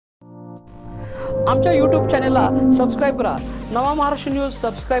आमच्या यूट्यूब चॅनेलला सबस्क्राईब करा। नवा महाराष्ट्र न्यूज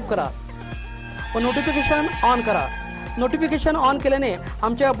सबस्क्राईब करा व नोटिफिकेशन ऑन करा। नोटिफिकेशन ऑन केल्याने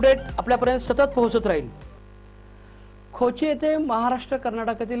आमचे अपडेट आपल्यापर्यंत सतत पोहोचत राहील। खोची येथे महाराष्ट्र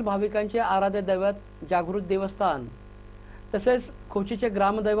कर्नाटकातील भाविकांचे आराध्य दैवत जागृत देवस्थान तसेच खोचीचे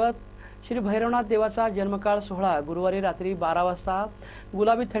ग्रामदैवत श्री भैरवनाथ देवाचा जन्मकाळ सोहळा गुरुवारी रात्री 12 वाजता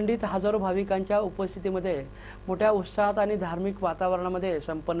गुलाबी थंडीत हजारो भाविकांच्या उपस्थितीमध्ये मोठ्या उत्साहात आणि धार्मिक वातावरणामध्ये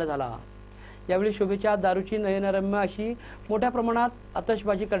संपन्न झाला। यावेळी शोभेच्या दारूची नयनरम्य अशी मोठ्या प्रमाणात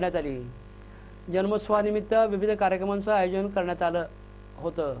आतषबाजी करण्यात आली। जन्मोत्सवानिमित्त विविध कार्यक्रमांचं आयोजन करण्यात आलं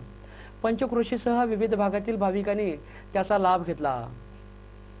होतं। पंचक्रोशीसह विविध भागातील भाविकांनी त्याचा लाभ घेतला।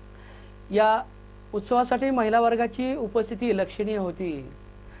 या उत्सवासाठी महिला वर्गाची उपस्थिती लक्षणीय होती।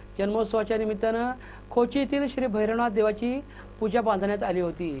 जन्मोत्सवाच्या निमित्तानं खोची येथील श्री भैरवनाथ देवाची पूजा बांधण्यात आली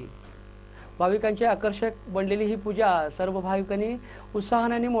होती। भाविकांचे आकर्षक बनलेली ही पूजा सर्व भाविकांनी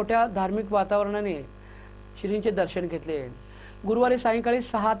उत्साहाने आणि मोठ्या धार्मिक वातावरणाने श्रींचे दर्शन घेतले। गुरुवारी सायंकाळी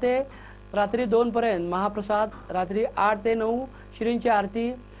 6 ते रात्री 2 पर्यंत महाप्रसाद, रात्री 8 ते 9 श्रींची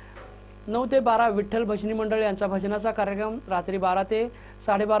आरती, 9 ते 12 विठ्ठल भजनी मंडळ यांचा भजनाचा कार्यक्रम, रात्री 12 ते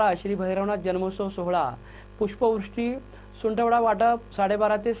 12:30 श्री भैरवनाथ जन्मोत्सव सोहळा, पुष्पवृष्टी, सुंटवडा वाटप,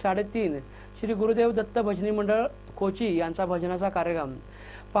 12:30 ते 3:30 श्री गुरुदेव दत्त भजनी मंडळ खोची यांचा भजनाचा कार्यक्रम,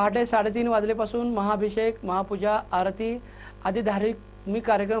 पहाटे 3:30 वाजल्यापासून महाअभिषेक, महापूजा, आरती आदी धार्मिक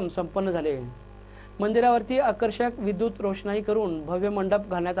कार्यक्रम संपन्न झाले। मंदिरावरती आकर्षक विद्युत रोषणाई करून भव्य मंडप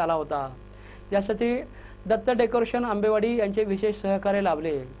घालण्यात आला होता। यासाठी दत्त डेकोरेशन आंबेवाडी यांचे विशेष सहकार्य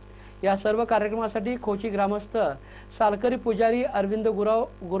लाभले। या सर्व कार्यक्रमासाठी खोची ग्रामस्थ, सालकरी पुजारी, अरविंद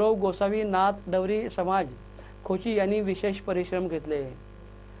गुरव गोसावी, नाथ डवरी समाज खोची यांनी विशेष परिश्रम घेतले।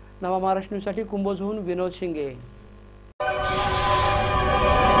 नवा महाराष्ट्र न्यूजसाठी कुंभोजहून विनोद शिंगे।